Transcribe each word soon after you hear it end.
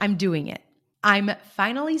I'm doing it. I'm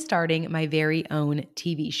finally starting my very own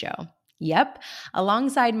TV show. Yep,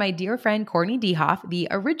 alongside my dear friend Courtney Dehoff, the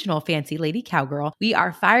original Fancy Lady Cowgirl, we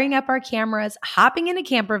are firing up our cameras, hopping in a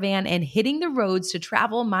camper van, and hitting the roads to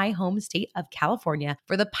travel my home state of California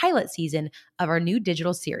for the pilot season of our new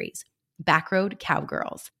digital series, Backroad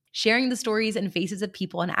Cowgirls, sharing the stories and faces of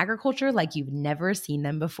people in agriculture like you've never seen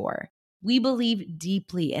them before. We believe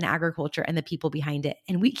deeply in agriculture and the people behind it,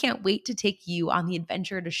 and we can't wait to take you on the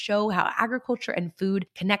adventure to show how agriculture and food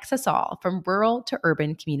connects us all from rural to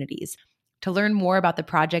urban communities. To learn more about the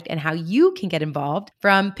project and how you can get involved,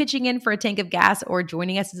 from pitching in for a tank of gas or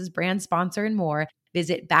joining us as a brand sponsor and more,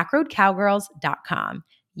 visit backroadcowgirls.com.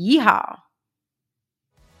 Yeehaw!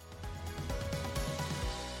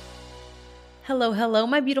 Hello,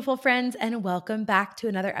 my beautiful friends, and welcome back to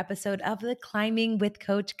another episode of the Climbing with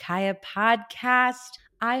Coach Kaya podcast.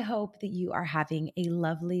 I hope that you are having a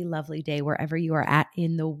lovely, lovely day wherever you are at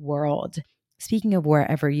in the world. Speaking of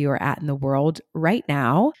wherever you are at in the world, right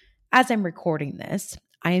now, as I'm recording this,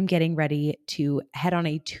 I am getting ready to head on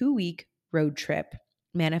a 2-week road trip,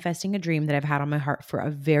 manifesting a dream that I've had on my heart for a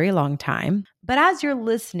very long time. But as you're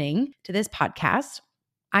listening to this podcast,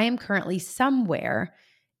 I am currently somewhere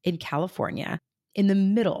in California in the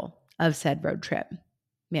middle of said road trip,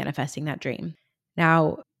 manifesting that dream.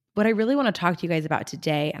 Now, what I really want to talk to you guys about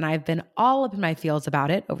today, and I've been all up in my feels about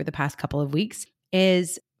it over the past couple of weeks,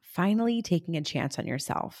 is finally taking a chance on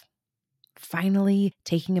yourself. Finally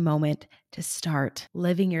taking a moment to start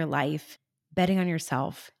living your life, betting on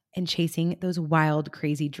yourself, and chasing those wild,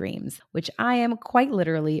 crazy dreams, which I am quite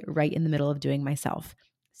literally right in the middle of doing myself.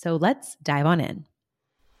 So let's dive on in.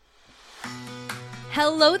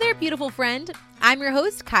 Hello there, beautiful friend. I'm your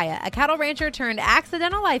host, Kaya, a cattle rancher turned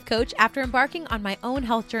accidental life coach after embarking on my own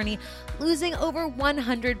health journey, losing over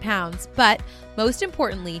 100 pounds, but most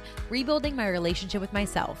importantly, rebuilding my relationship with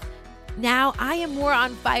myself. Now I am more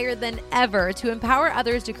on fire than ever to empower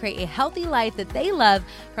others to create a healthy life that they love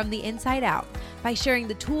from the inside out by sharing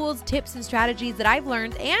the tools, tips, and strategies that I've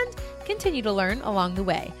learned and continue to learn along the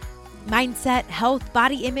way. Mindset, health,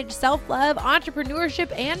 body image, self-love,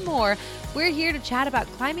 entrepreneurship, and more. We're here to chat about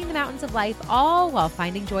climbing the mountains of life, all while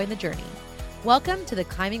finding joy in the journey. Welcome to the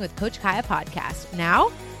Climbing with Coach Kaya podcast.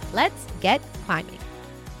 Now, let's get climbing.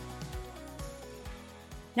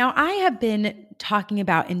 Now, I have been talking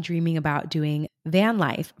about and dreaming about doing van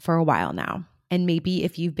life for a while now. And maybe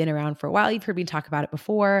if you've been around for a while, you've heard me talk about it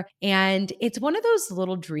before. And it's one of those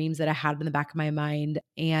little dreams that I had in the back of my mind.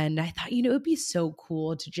 And I thought, it would be so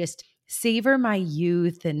cool to just savor my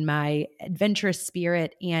youth and my adventurous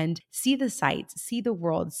spirit and see the sights, see the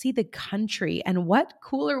world, see the country. And what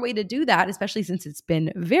cooler way to do that, especially since it's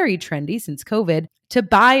been very trendy since COVID, to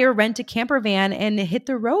buy or rent a camper van and hit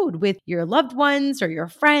the road with your loved ones or your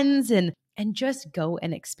friends and just go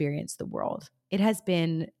and experience the world. It has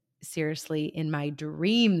been seriously in my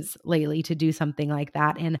dreams lately to do something like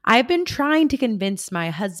that. And I've been trying to convince my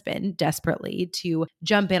husband desperately to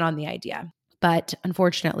jump in on the idea. But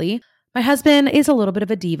unfortunately, my husband is a little bit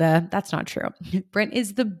of a diva. That's not true. Brent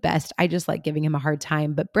is the best. I just like giving him a hard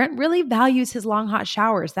time. But Brent really values his long, hot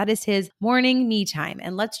showers. That is his morning me time.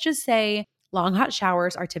 And let's just say long, hot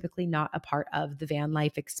showers are typically not a part of the van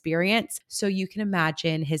life experience. So you can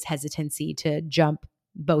imagine his hesitancy to jump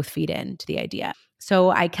both feet into the idea. So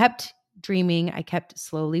I kept dreaming. I kept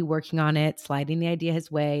slowly working on it, sliding the idea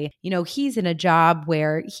his way. He's in a job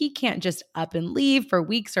where he can't just up and leave for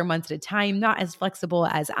weeks or months at a time, not as flexible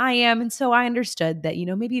as I am. And so I understood that,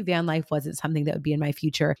 maybe van life wasn't something that would be in my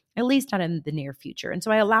future, at least not in the near future. And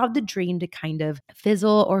so I allowed the dream to kind of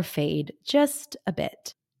fizzle or fade just a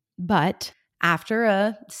bit. But after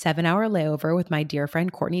a 7-hour layover with my dear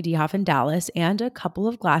friend Courtney Dehoff in Dallas and a couple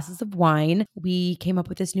of glasses of wine, we came up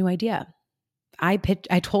with this new idea. I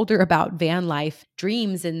told her about van life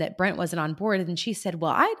dreams and that Brent wasn't on board. And she said,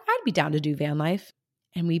 well, I'd be down to do van life.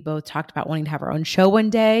 And we both talked about wanting to have our own show one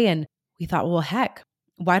day. And we thought, well, heck,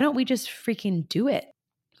 why don't we just freaking do it?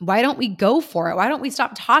 Why don't we go for it? Why don't we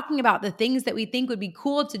stop talking about the things that we think would be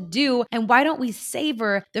cool to do? And why don't we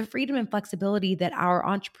savor the freedom and flexibility that our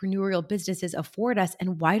entrepreneurial businesses afford us?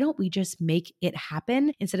 And why don't we just make it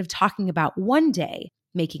happen instead of talking about one day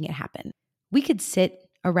making it happen? We could sit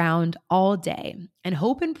around all day and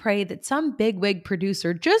hope and pray that some bigwig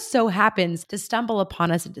producer just so happens to stumble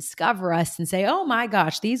upon us and discover us and say, oh my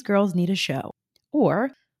gosh, these girls need a show.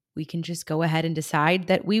 Or we can just go ahead and decide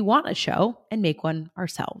that we want a show and make one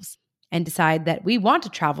ourselves and decide that we want to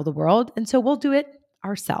travel the world. And so we'll do it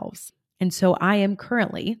ourselves. And so I am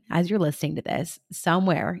currently, as you're listening to this,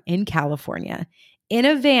 somewhere in California in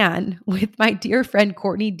a van with my dear friend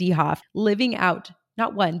Courtney Dehoff, living out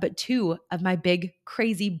not one, but two of my big,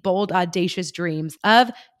 crazy, bold, audacious dreams of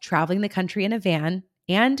traveling the country in a van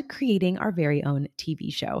and creating our very own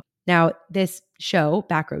TV show. Now, this show,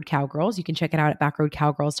 Backroad Cowgirls, you can check it out at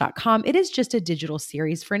backroadcowgirls.com. It is just a digital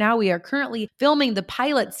series for now. We are currently filming the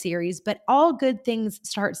pilot series, but all good things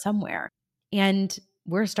start somewhere. And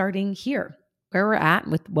we're starting here, where we're at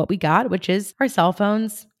with what we got, which is our cell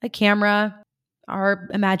phones, a camera, our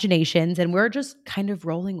imaginations, and we're just kind of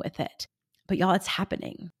rolling with it. But y'all, it's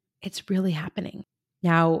happening. It's really happening.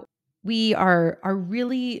 Now, we are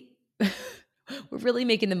really we're really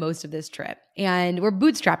making the most of this trip, and we're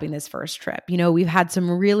bootstrapping this first trip. You know, we've had some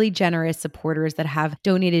really generous supporters that have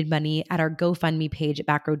donated money at our GoFundMe page at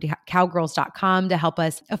backroadcowgirls.com to help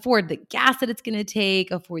us afford the gas that it's going to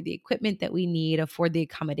take, afford the equipment that we need, afford the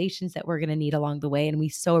accommodations that we're going to need along the way. And we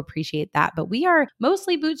so appreciate that. But we are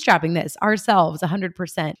mostly bootstrapping this ourselves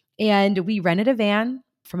 100%. And we rented a van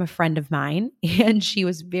from a friend of mine, and she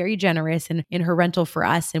was very generous in her rental for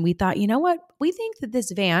us. And we thought, you know what? We think that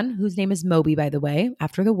this van, whose name is Moby, by the way,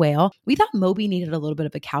 after the whale, we thought Moby needed a little bit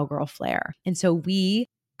of a cowgirl flair. And so we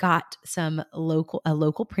got a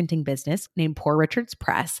local printing business named Poor Richard's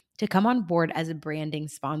Press to come on board as a branding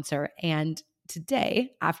sponsor. And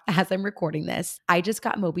today, as I'm recording this, I just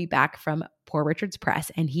got Moby back from Poor Richard's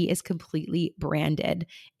Press, and he is completely branded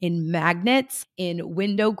in magnets, in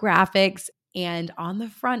window graphics, and on the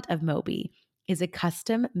front of Moby is a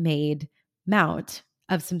custom-made mount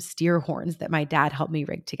of some steer horns that my dad helped me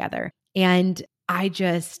rig together. And I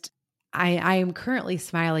am currently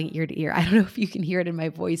smiling ear to ear. I don't know if you can hear it in my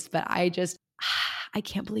voice, but I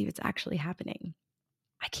can't believe it's actually happening.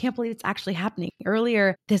 I can't believe it's actually happening.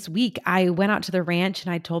 Earlier this week, I went out to the ranch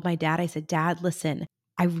and I told my dad, I said, Dad, listen,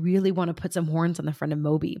 I really want to put some horns on the front of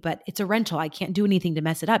Moby, but it's a rental. I can't do anything to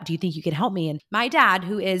mess it up. Do you think you could help me? And my dad,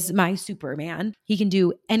 who is my Superman, he can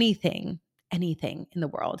do anything in the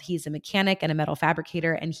world. He's a mechanic and a metal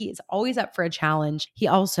fabricator, and he is always up for a challenge. He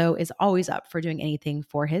also is always up for doing anything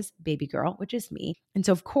for his baby girl, which is me. And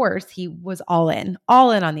so, of course, he was all in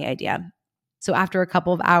on the idea. So after a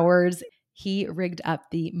couple of hours, he rigged up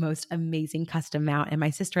the most amazing custom mount, and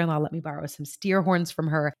my sister-in-law let me borrow some steer horns from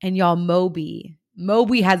her. And y'all, Moby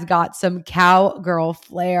has got some cowgirl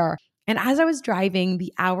flair. And as I was driving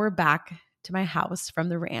the hour back to my house from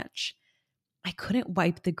the ranch, I couldn't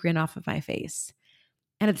wipe the grin off of my face.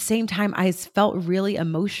 And at the same time, I felt really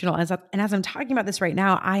emotional. As I'm talking about this right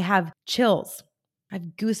now, I have chills. I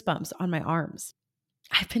have goosebumps on my arms.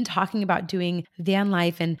 I've been talking about doing van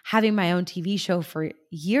life and having my own TV show for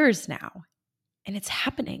years now. And it's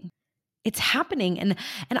happening. It's happening. And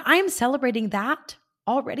I'm celebrating that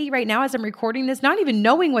already right now as I'm recording this, not even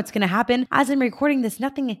knowing what's going to happen. As I'm recording this,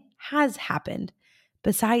 nothing has happened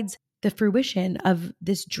besides the fruition of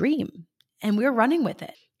this dream. And we're running with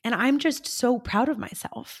it. And I'm just so proud of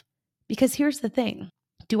myself. Because here's the thing.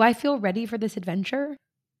 Do I feel ready for this adventure?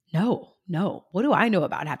 No. What do I know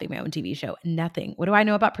about having my own TV show? Nothing. What do I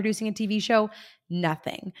know about producing a TV show?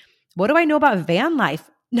 Nothing. What do I know about van life?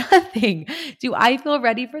 Nothing. Do I feel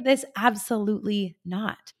ready for this? Absolutely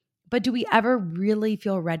not. But do we ever really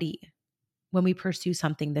feel ready when we pursue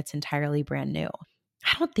something that's entirely brand new?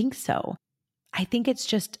 I don't think so. I think it's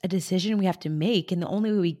just a decision we have to make. And the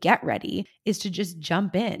only way we get ready is to just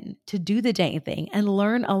jump in, to do the dang thing and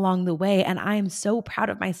learn along the way. And I am so proud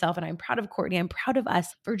of myself, and I'm proud of Courtney. I'm proud of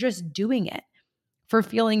us for just doing it, for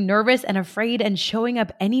feeling nervous and afraid and showing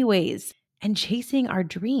up anyways and chasing our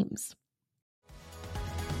dreams.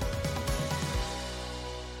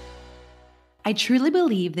 I truly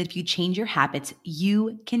believe that if you change your habits,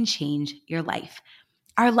 you can change your life.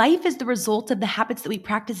 Our life is the result of the habits that we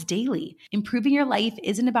practice daily. Improving your life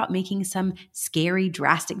isn't about making some scary,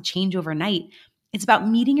 drastic change overnight. It's about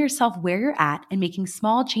meeting yourself where you're at and making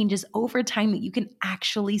small changes over time that you can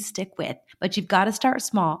actually stick with. But you've got to start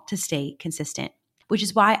small to stay consistent, which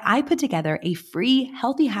is why I put together a free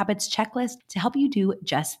Healthy Habits checklist to help you do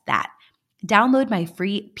just that. Download my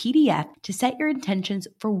free PDF to set your intentions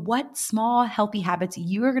for what small healthy habits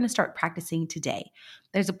you are going to start practicing today.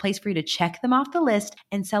 There's a place for you to check them off the list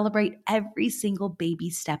and celebrate every single baby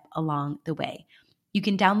step along the way. You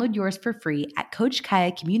can download yours for free at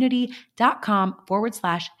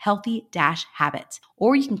coachkayacommunity.com/healthy-habits,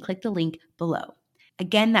 or you can click the link below.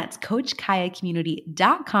 Again, that's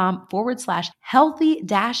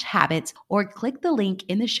coachkayacommunity.com/healthy-habits, or click the link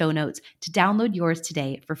in the show notes to download yours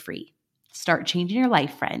today for free. Start changing your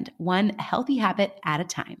life, friend, one healthy habit at a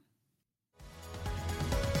time.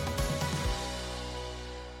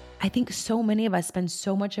 I think so many of us spend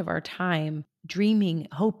so much of our time dreaming,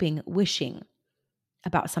 hoping, wishing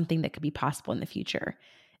about something that could be possible in the future.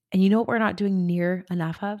 And you know what we're not doing near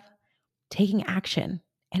enough of? taking action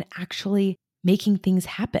and actually making things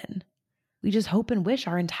happen. We just hope and wish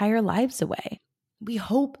our entire lives away. We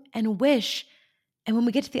hope and wish. And when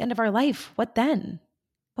we get to the end of our life, what then?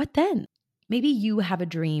 What then? Maybe you have a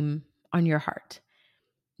dream on your heart.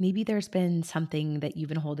 Maybe there's been something that you've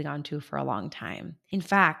been holding on to for a long time. In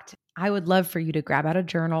fact, I would love for you to grab out a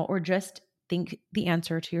journal or just think the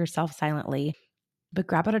answer to yourself silently, but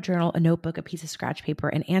grab out a journal, a notebook, a piece of scratch paper,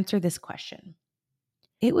 and answer this question.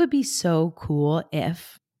 It would be so cool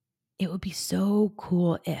if,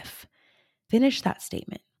 finish that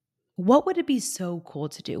statement. What would it be so cool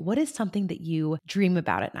to do? What is something that you dream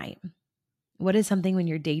about at night? What is something when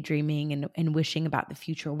you're daydreaming and wishing about the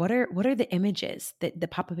future? What are the images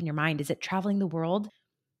that pop up in your mind? Is it traveling the world?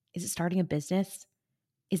 Is it starting a business?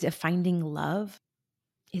 Is it finding love?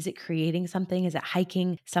 Is it creating something? Is it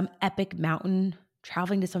hiking some epic mountain,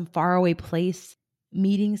 traveling to some faraway place,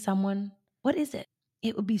 meeting someone? What is it?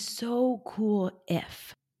 It would be so cool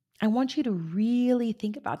if. I want you to really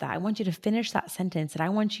think about that. I want you to finish that sentence, and I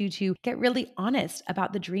want you to get really honest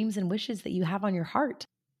about the dreams and wishes that you have on your heart.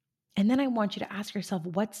 And then I want you to ask yourself,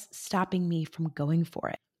 what's stopping me from going for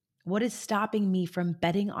it? What is stopping me from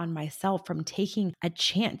betting on myself, from taking a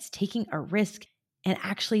chance, taking a risk, and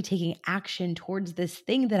actually taking action towards this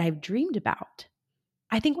thing that I've dreamed about?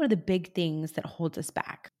 I think one of the big things that holds us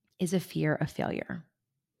back is a fear of failure.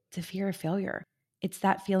 It's a fear of failure. It's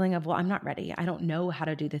that feeling of, well, I'm not ready. I don't know how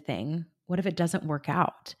to do the thing. What if it doesn't work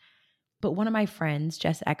out? But one of my friends,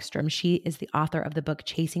 Jess Ekstrom, she is the author of the book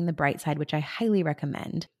Chasing the Bright Side, which I highly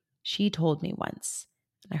recommend. She told me once,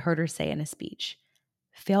 and I heard her say in a speech,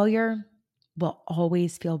 failure will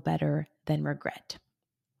always feel better than regret.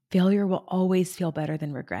 Failure will always feel better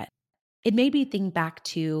than regret. It made me think back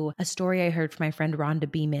to a story I heard from my friend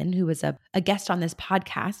Rhonda Beeman, who was a guest on this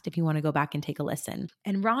podcast, if you want to go back and take a listen.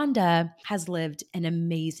 And Rhonda has lived an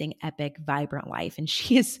amazing, epic, vibrant life, and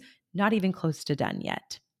she is not even close to done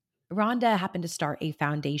yet. Rhonda happened to start a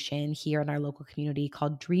foundation here in our local community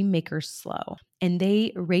called Dream Makers Slow, and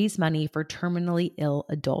they raise money for terminally ill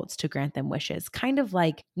adults to grant them wishes, kind of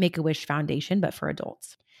like Make-A-Wish Foundation, but for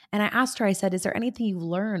adults. And I asked her, I said, is there anything you've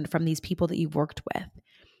learned from these people that you've worked with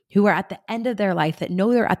who are at the end of their life, that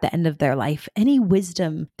know they're at the end of their life, any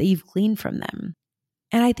wisdom that you've gleaned from them?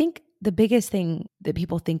 And I think the biggest thing that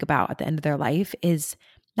people think about at the end of their life is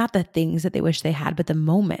not the things that they wish they had, but the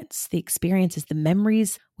moments, the experiences, the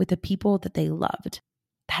memories with the people that they loved.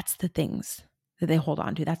 That's the things that they hold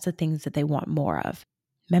on to. That's the things that they want more of.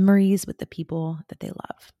 Memories with the people that they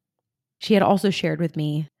love. She had also shared with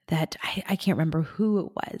me that, I can't remember who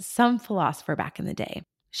it was, some philosopher back in the day,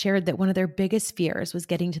 shared that one of their biggest fears was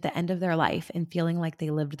getting to the end of their life and feeling like they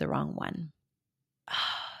lived the wrong one.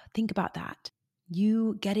 Think about that.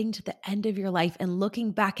 You getting to the end of your life and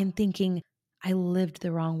looking back and thinking, I lived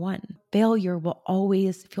the wrong one. Failure will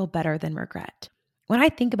always feel better than regret. When I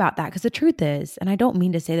think about that, because the truth is, and I don't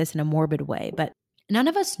mean to say this in a morbid way, but none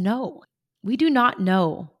of us know. We do not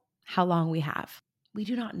know how long we have. We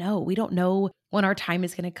do not know. We don't know when our time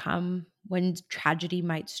is going to come, when tragedy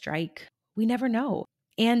might strike. We never know.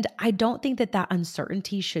 And I don't think that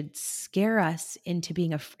uncertainty should scare us into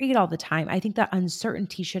being afraid all the time. I think that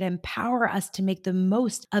uncertainty should empower us to make the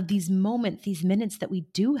most of these moments, these minutes that we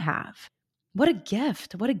do have. What a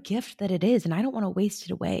gift that it is. And I don't want to waste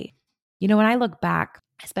it away. You know, when I look back,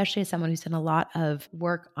 especially as someone who's done a lot of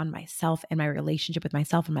work on myself and my relationship with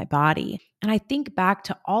myself and my body, and I think back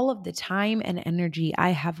to all of the time and energy I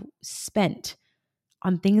have spent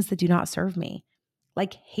on things that do not serve me,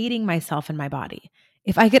 like hating myself and my body.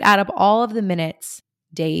 If I could add up all of the minutes,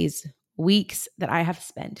 days, weeks that I have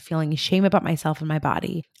spent feeling shame about myself and my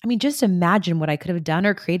body, I mean, just imagine what I could have done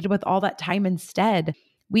or created with all that time instead.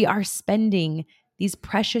 We are spending these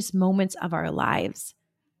precious moments of our lives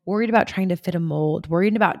worried about trying to fit a mold,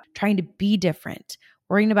 worried about trying to be different,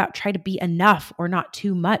 worrying about trying to be enough or not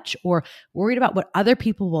too much, or worried about what other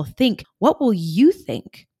people will think. What will you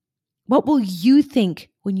think? What will you think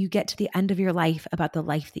when you get to the end of your life about the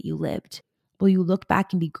life that you lived? Will you look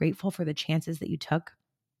back and be grateful for the chances that you took,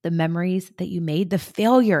 the memories that you made, the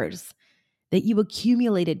failures that you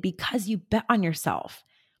accumulated because you bet on yourself?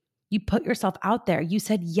 You put yourself out there. You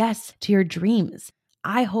said yes to your dreams.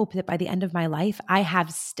 I hope that by the end of my life, I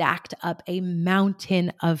have stacked up a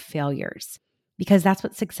mountain of failures, because that's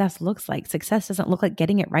what success looks like. Success doesn't look like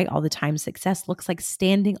getting it right all the time. Success looks like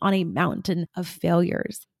standing on a mountain of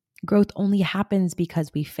failures. Growth only happens because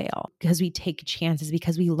we fail, because we take chances,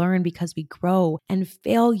 because we learn, because we grow. And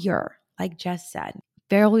failure, like Jess said,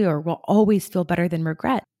 failure will always feel better than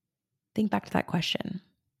regret. Think back to that question.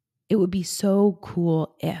 It would be so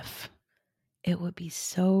cool if. It would be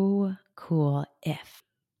so cool if.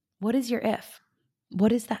 What is your if?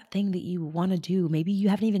 What is that thing that you want to do? Maybe you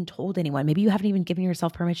haven't even told anyone. Maybe you haven't even given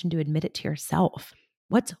yourself permission to admit it to yourself.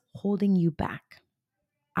 What's holding you back?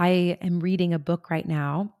 I am reading a book right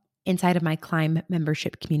now inside of my Climb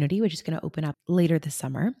membership community, which is going to open up later this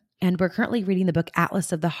summer. And we're currently reading the book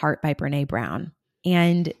Atlas of the Heart by Brene Brown.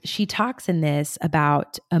 And she talks in this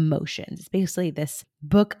about emotions. It's basically this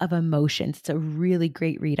book of emotions. It's a really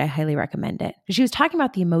great read. I highly recommend it. She was talking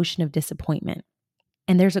about the emotion of disappointment.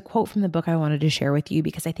 And there's a quote from the book I wanted to share with you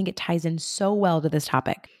because I think it ties in so well to this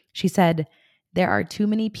topic. She said, "There are too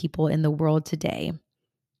many people in the world today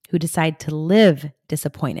who decide to live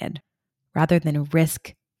disappointed rather than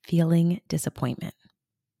risk feeling disappointment."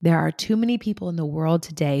 There are too many people in the world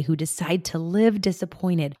today who decide to live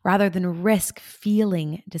disappointed rather than risk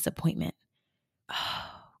feeling disappointment.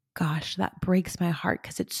 Oh, gosh, that breaks my heart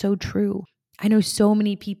because it's so true. I know so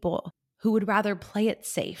many people who would rather play it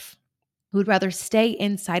safe, who would rather stay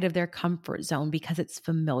inside of their comfort zone because it's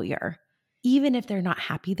familiar. Even if they're not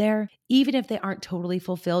happy there, even if they aren't totally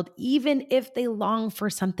fulfilled, even if they long for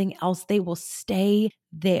something else, they will stay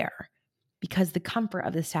there because the comfort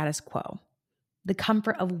of the status quo, the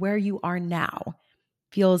comfort of where you are now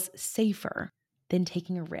feels safer than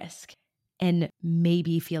taking a risk and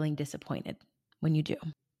maybe feeling disappointed when you do.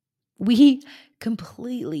 We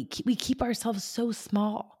keep ourselves so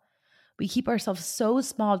small. We keep ourselves so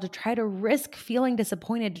small to try to risk feeling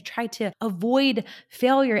disappointed, to try to avoid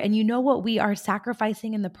failure. And you know what we are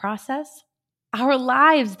sacrificing in the process? Our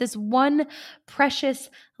lives, this one precious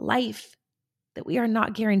life that we are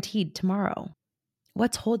not guaranteed tomorrow.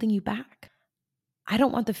 What's holding you back? I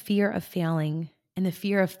don't want the fear of failing and the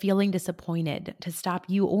fear of feeling disappointed to stop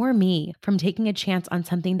you or me from taking a chance on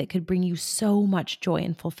something that could bring you so much joy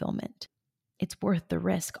and fulfillment. It's worth the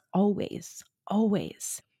risk, always,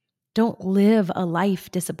 always. Don't live a life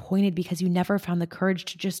disappointed because you never found the courage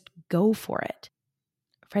to just go for it.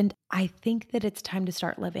 Friend, I think that it's time to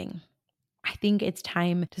start living. I think it's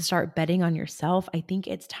time to start betting on yourself. I think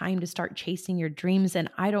it's time to start chasing your dreams. And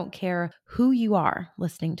I don't care who you are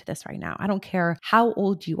listening to this right now. I don't care how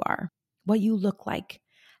old you are, what you look like,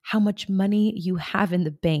 how much money you have in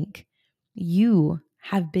the bank. You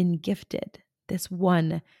have been gifted this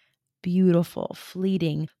one beautiful,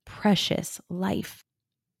 fleeting, precious life.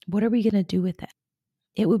 What are we going to do with it?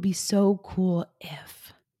 It would be so cool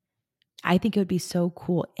I think it would be so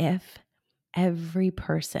cool if every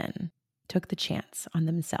person took the chance on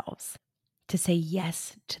themselves to say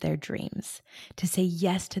yes to their dreams, to say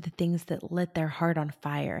yes to the things that lit their heart on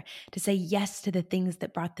fire, to say yes to the things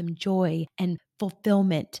that brought them joy and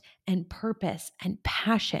fulfillment and purpose and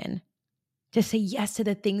passion, to say yes to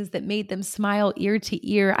the things that made them smile ear to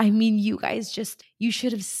ear. I mean, you guys you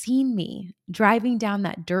should have seen me driving down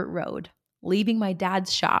that dirt road, leaving my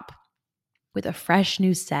dad's shop with a fresh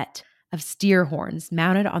new set of steer horns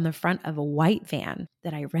mounted on the front of a white van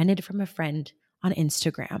that I rented from a friend on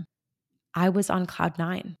Instagram. I was on cloud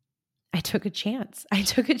nine. I took a chance. I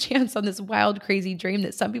took a chance on this wild, crazy dream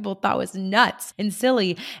that some people thought was nuts and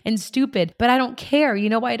silly and stupid, but I don't care. You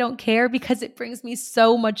know why I don't care? Because it brings me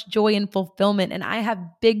so much joy and fulfillment. And I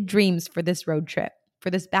have big dreams for this road trip, for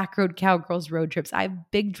this Backroad Cowgirls road trips. I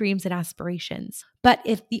have big dreams and aspirations. But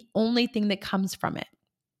if the only thing that comes from it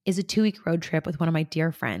is a 2-week road trip with one of my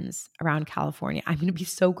dear friends around California, I'm going to be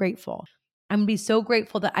so grateful. I'm going to be so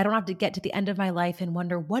grateful that I don't have to get to the end of my life and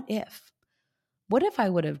wonder, what if? What if I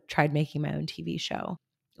would have tried making my own TV show?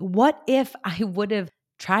 What if I would have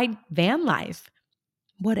tried van life?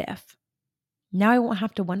 What if? Now I won't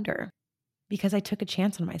have to wonder because I took a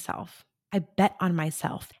chance on myself. I bet on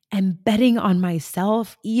myself. And betting on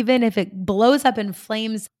myself, even if it blows up in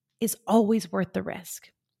flames, is always worth the risk.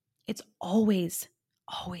 It's always,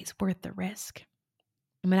 always worth the risk.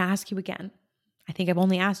 I'm going to ask you again. I think I've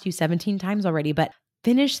only asked you 17 times already, but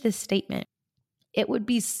finish this statement. It would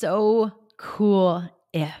be so cool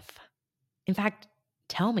if. In fact,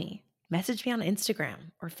 tell me, message me on Instagram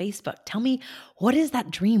or Facebook. Tell me, what is that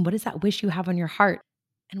dream? What is that wish you have on your heart?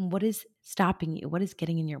 And what is stopping you? What is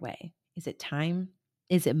getting in your way? Is it time?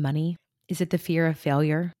 Is it money? Is it the fear of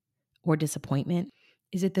failure or disappointment?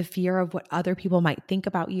 Is it the fear of what other people might think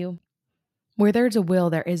about you? Where there's a will,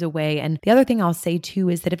 there is a way. And the other thing I'll say too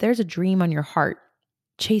is that if there's a dream on your heart,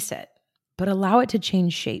 chase it, but allow it to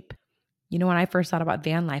change shape. You know, when I first thought about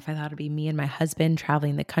van life, I thought it'd be me and my husband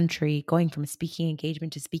traveling the country, going from speaking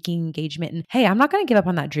engagement to speaking engagement. And hey, I'm not going to give up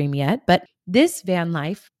on that dream yet, but this van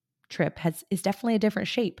life trip is definitely a different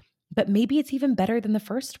shape. But maybe it's even better than the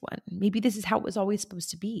first one. Maybe this is how it was always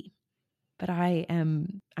supposed to be. But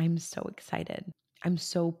I'm so excited. I'm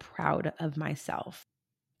so proud of myself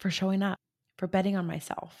for showing up, for betting on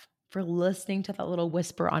myself, for listening to that little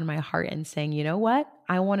whisper on my heart and saying, you know what?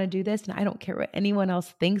 I want to do this and I don't care what anyone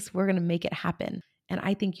else thinks. We're going to make it happen. And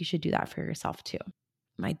I think you should do that for yourself too.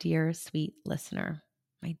 My dear, sweet listener,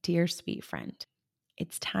 my dear, sweet friend,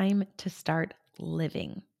 it's time to start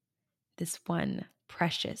living. This one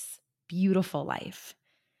precious, beautiful life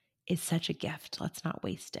is such a gift. Let's not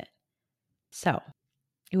waste it. So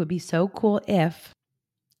it would be so cool if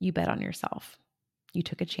you bet on yourself, you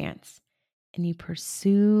took a chance, and you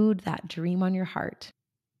pursued that dream on your heart,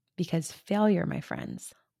 because failure, my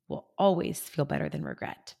friends, will always feel better than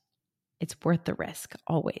regret. It's worth the risk,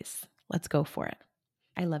 always. Let's go for it.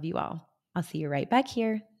 I love you all. I'll see you right back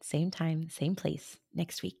here, same time, same place,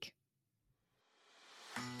 next week.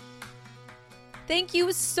 Thank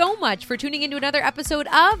you so much for tuning into another episode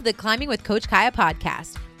of the Climbing with Coach Kaya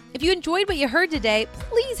podcast. If you enjoyed what you heard today,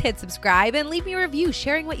 please hit subscribe and leave me a review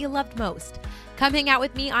sharing what you loved most. Come hang out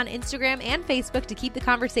with me on Instagram and Facebook to keep the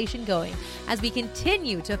conversation going as we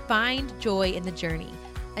continue to find joy in the journey.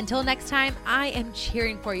 Until next time, I am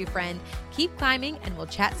cheering for you, friend. Keep climbing and we'll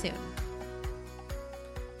chat soon.